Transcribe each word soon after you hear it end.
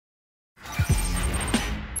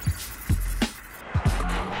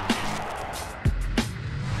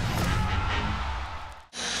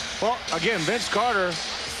Well, again, Vince Carter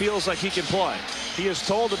feels like he can play. He has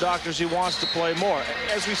told the doctors he wants to play more.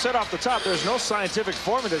 As we said off the top, there's no scientific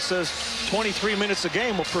formula that says 23 minutes a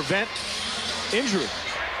game will prevent injury.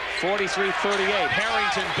 43-38.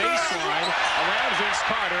 Harrington baseline around Vince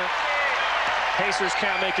Carter. Pacers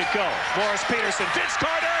can't make it go. Morris Peterson. Vince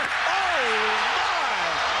Carter. Oh, my!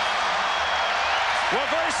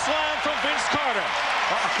 Reverse slam from Vince Carter.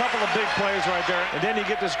 A couple of big plays right there. And then you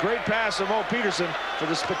get this great pass of Mo Peterson for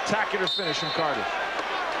the spectacular finish from Carter.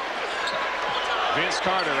 Vince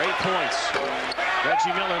Carter, 8 points.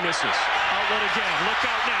 Reggie Miller misses. Outlet again. Look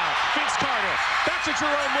out now. Vince Carter. Back to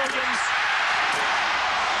Jerome Williams.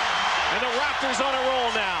 And the Raptors on a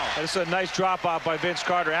roll now. It's a nice drop off by Vince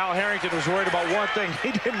Carter. Al Harrington was worried about one thing.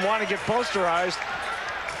 He didn't want to get posterized.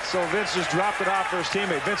 So Vince just dropped it off for his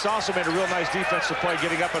teammate. Vince also made a real nice defensive play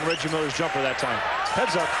getting up on Reggie Miller's jumper that time.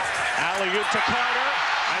 Heads up. Alley-oop to Carter.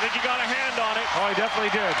 I think he got a hand on it. Oh, he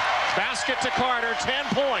definitely did. Basket to Carter, 10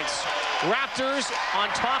 points. Raptors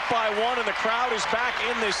on top by 1, and the crowd is back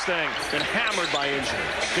in this thing. Been hammered by injury.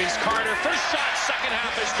 Vince Carter, first shot, second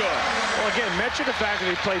half is good. Well, again, mention the fact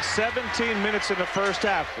that he played 17 minutes in the first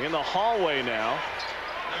half. In the hallway now.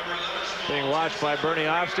 Being watched by Bernie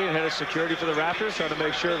Hofstein, head of security for the Raptors, trying to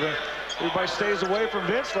make sure that everybody stays away from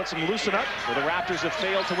Vince, lets him loosen up. Well, the Raptors have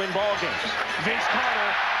failed to win ball games. Vince Carter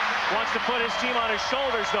wants to put his team on his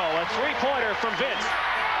shoulders, though. A three-pointer from Vince.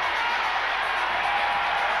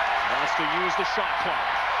 Wants to use the shot clock.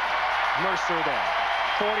 Mercer there.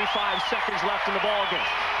 45 seconds left in the ball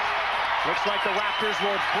game. Looks like the Raptors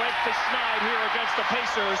will break the snide here against the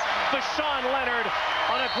Pacers. Vashawn Leonard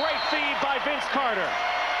on a great feed by Vince Carter.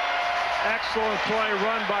 Excellent play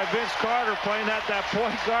run by Vince Carter, playing at that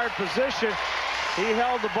point guard position. He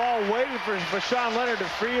held the ball, waiting for Vashawn Leonard to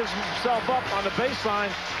free himself up on the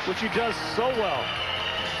baseline, which he does so well.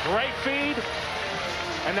 Great feed,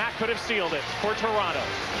 and that could have sealed it for Toronto.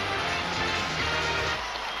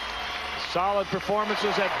 Solid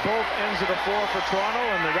performances at both ends of the floor for Toronto,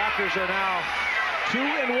 and the Raptors are now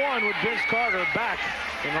 2-1 with Vince Carter back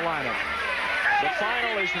in the lineup. The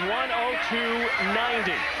final is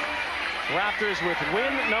 102-90. Raptors with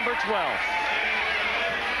win number 12.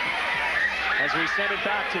 As we send it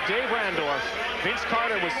back to Dave Randorf, Vince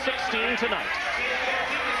Carter was 16 tonight.